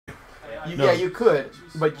Yeah, you could,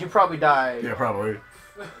 but you probably die. Yeah, probably.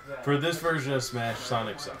 For this version of Smash,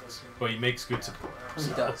 Sonic sucks, but he makes good support.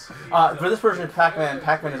 He does. For this version of Pac-Man,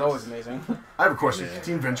 Pac-Man is always amazing. I have a question.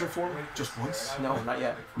 Team Venture form just once? No, not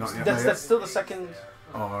yet. Not yet. That's still the second.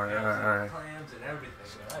 Oh, alright.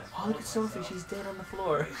 Oh, look at Sophie. She's dead on the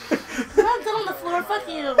floor. I'm not dead on the floor. Fuck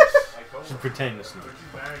you. She's pretending to sleep.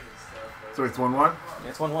 So it's 1-1? Yeah,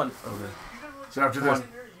 it's 1-1. Okay. So after this,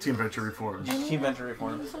 Team Venture reforms. Team Venture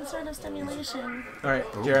reform. Some sort of stimulation. Alright,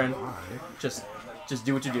 Jaren, just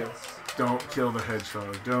do what you do. Don't kill the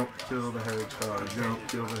hedgehog. Don't kill the hedgehog. Don't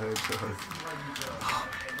kill the hedgehog.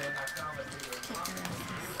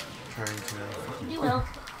 Trying to. You will.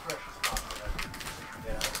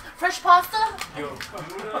 Fresh pasta?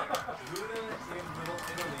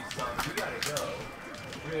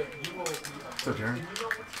 So, Jaren?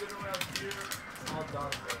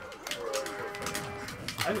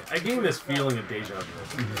 I gain this feeling of deja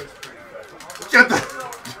vu. Get the.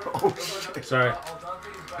 Oh shit. Sorry.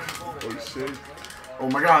 Oh shit. Oh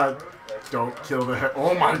my god. Don't kill the head.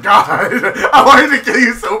 Oh my god. I wanted to kill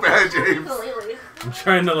you so bad, James. I'm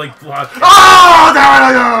trying to like block. Oh,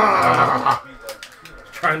 damn it.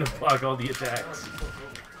 Trying to block all the attacks.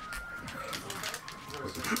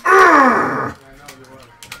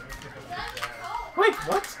 Wait,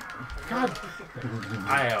 what? God.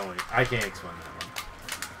 I can't explain that one.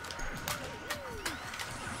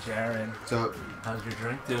 Jaren. So, How's your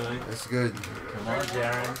drink doing? it's good. Come on,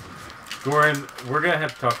 Jaren. Goran, we're gonna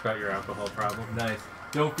have to talk about your alcohol problem. Nice.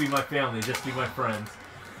 Don't be my family, just be my friends.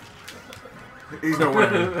 He's no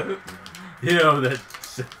winner. You know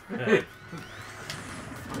that's. There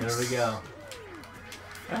we go.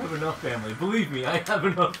 I have enough family. Believe me, I have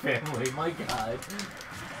enough family. My God.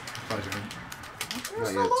 Bye, Jaren.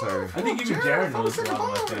 Not yet, sorry. I think even Jaren knows a lot of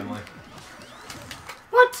my family.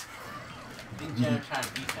 What? I think Jaren's trying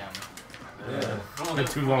to be family. Yeah. It's been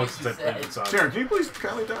too long since I played with Sonic. Jaren, can you please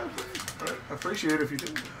kindly die, please? Alright, I appreciate it if you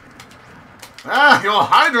did. Ah, your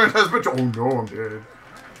hydrant has been. Oh no, I'm dead.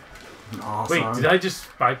 Nah, Wait, son. did I just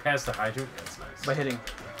bypass the hydrant? That's nice. By hitting.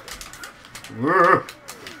 How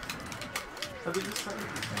did this start?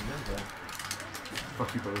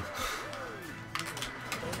 Fuck you both.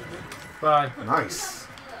 Bye. Nice.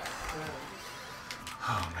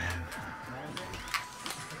 Oh man.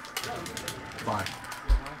 Bye.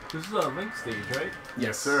 This is a Link stage, right?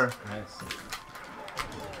 Yes, sir. Nice.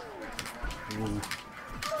 Ooh.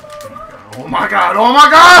 Oh my god! Oh my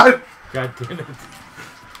god! God damn it.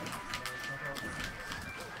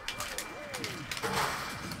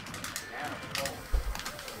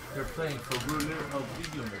 They're playing for ruler of the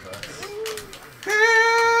universe.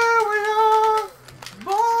 Here we are,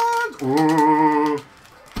 born. Ooh,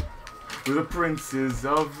 we're the princes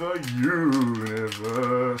of the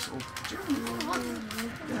universe.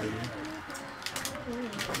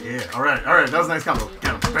 Yeah. All right. That was a nice combo.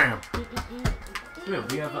 Get him. Bam. Yeah,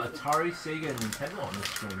 we have Atari, Sega, and Nintendo on this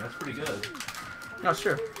screen. That's pretty good. Oh,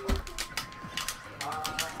 sure.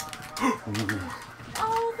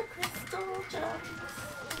 Oh, the crystal gems.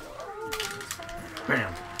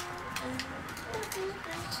 Bam.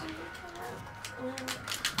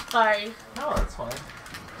 Sorry. No, that's fine.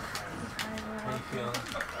 How you feeling?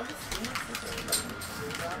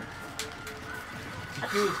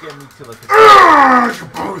 Tequila's getting me to like a... You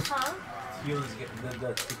both. Huh? The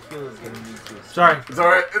tequila's getting me to a... Sorry. It's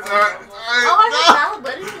alright. It's alright. Oh, I have Malibu.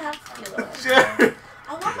 I didn't have tequila. Shit.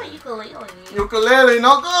 I want my ukulele. Ukulele,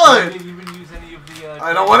 no I good. didn't even use any of the...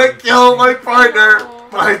 I don't want to kill my partner,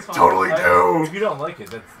 but I That's fine. totally If do. you don't like it,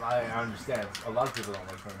 that's... I understand. A lot of people don't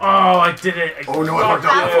like it. Oh, I did it. Oh no, I fucked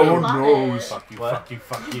How up. do you Oh love no. it? Fuck you, What? fuck you,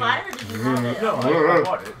 fuck Did you. you buy it or did you have it? No, I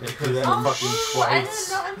bought it. Because Oh, fucking shoot, I twice.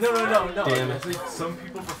 didn't know. I'm No. sorry. Damn it. It's like some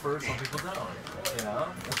people prefer, some people don't. You know?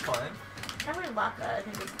 That's fine. Cranberry vodka, I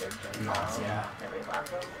think is good. Drink. No. Yeah. Cranberry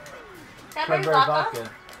vodka. Cranberry Cranberry vodka?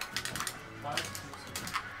 vodka.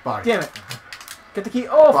 Bye. Damn it. Get the key.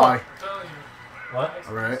 Oh, Bye. fuck. What?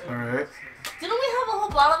 Alright. Didn't we have a whole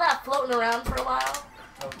bottle of that floating around for a while?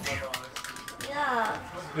 Yeah.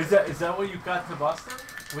 Is that what you got to Boston?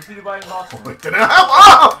 What did you buy in Boston? Oh, it didn't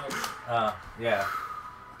happen. Yeah.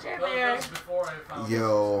 Jeremy,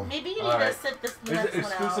 Yo, maybe you need Alright. to sit this Is it next one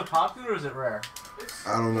exclusive out. popular or is it rare?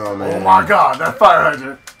 I don't know, Oh man. my god, that fire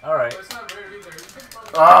hydrant. Alright.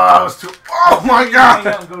 Oh, that was too. Oh my Hang out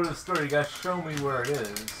god. and go to the store. You gotta show me where it is.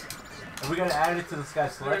 And we gotta add it to this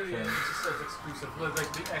guy's selection. It just says exclusive. Like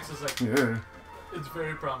the X is like Yeah. it's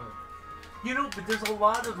very prominent. You know, but there's a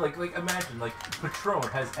lot of like imagine like Patron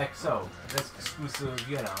has XO. That's exclusive,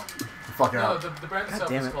 you know. Fuck No, out. the brand itself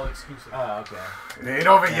damn is it. called exclusive. Oh, okay. It ain't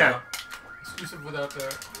over yet. Exclusive without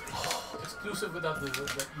the. Exclusive without the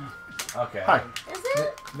E. Okay. Hi. Is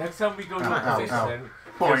it? Next time we go to Ow, a ow, place, ow. then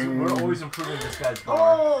because Boing. we're always improving this guy's bar.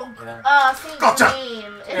 Oh, Yeah. Saint Gotcha.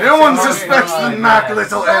 Germain. It's No one Saint suspects the Germain. knock Yes.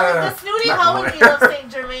 little The snooty Hollywood of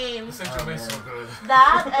Saint Germain. Saint Germain's so good.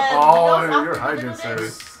 That and Oh, Windows you're Office hiding,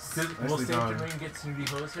 Windows. sir. Will Nicely Saint done. Germain get snooty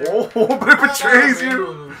hose here? Oh, but it betrays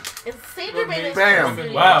you. It's Saint Germain is Bam. snooty.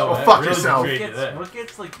 Wow. Well, that fuck really yourself. betrayed That. What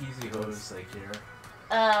gets like easy hose like here?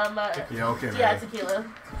 Yeah, okay, man. Yeah, tequila.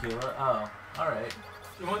 Tequila? Oh, alright.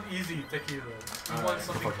 You want easy tequila. You Alright. want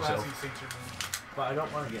something Fuck classy, yourself. Saint Germain. But I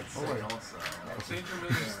don't want to get sick wait. also. Saint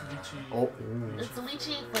Germain is lychee. Oh, It's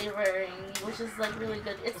lychee flavoring, which is like really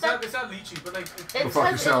good. It's not lychee, but like It's,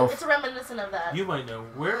 fuck yourself. it's reminiscent of that. You might know,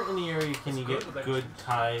 where in the area can you It's get good, good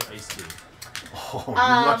Thai iced tea? oh, you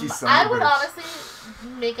lucky son I of a would bitch. honestly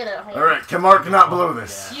make it at home. Alright, can Mark not below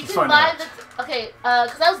this? You Let's can find buy out. the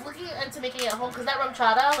because I was looking into making it at home because that rum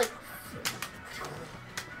chata like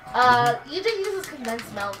EJ uses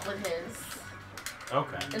condensed milk with his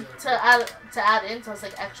Okay. and to add in so it's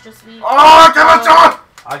like extra sweet. Oh, come on, John!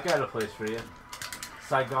 I got a place for you.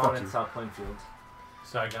 Saigon Fuck and you. South Plainfield.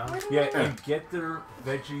 Saigon. Yeah, and get their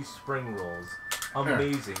veggie spring rolls.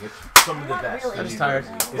 Amazing. It's some of the Not best. really. I I'm mean, tired.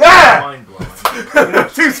 It's Yeah! mind blowing.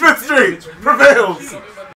 Team Smith Street prevails!